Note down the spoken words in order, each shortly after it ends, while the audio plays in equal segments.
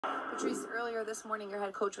Patrice, earlier this morning, your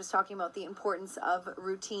head coach was talking about the importance of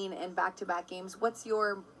routine in back-to-back games. What's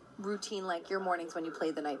your routine like, your mornings when you play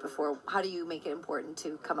the night before? How do you make it important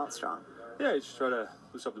to come out strong? Yeah, you just try to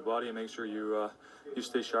loosen up the body and make sure you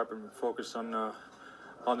stay sharp and focus on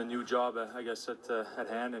the new job, I guess, at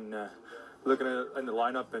hand, and looking at in the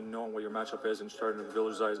lineup and knowing what your matchup is and starting to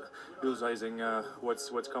visualizing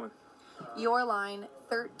what's coming. Your line,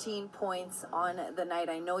 13 points on the night.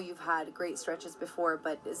 I know you've had great stretches before,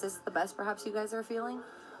 but is this the best perhaps you guys are feeling?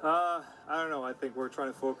 I don't know. I think we're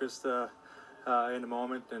trying to focus in the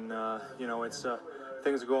moment, and it's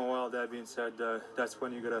things are going well. That being said, that's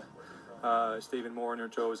when you gotta stay even more on your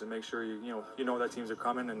toes and make sure you know that teams are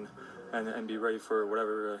coming and be ready for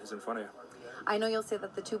whatever is in front of you. I know you'll say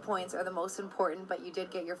that the 2 points are the most important, but you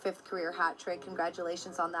did get your 5th career hat trick.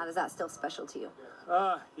 Congratulations on that. Is that still special to you?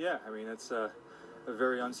 Yeah. I mean, it's a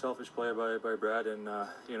very unselfish play by Brad, and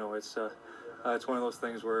it's one of those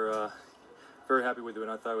things where very happy with it,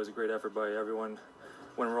 and I thought it was a great effort by everyone.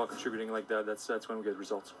 When we're all contributing like that, that's when we get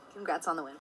results. Congrats on the win.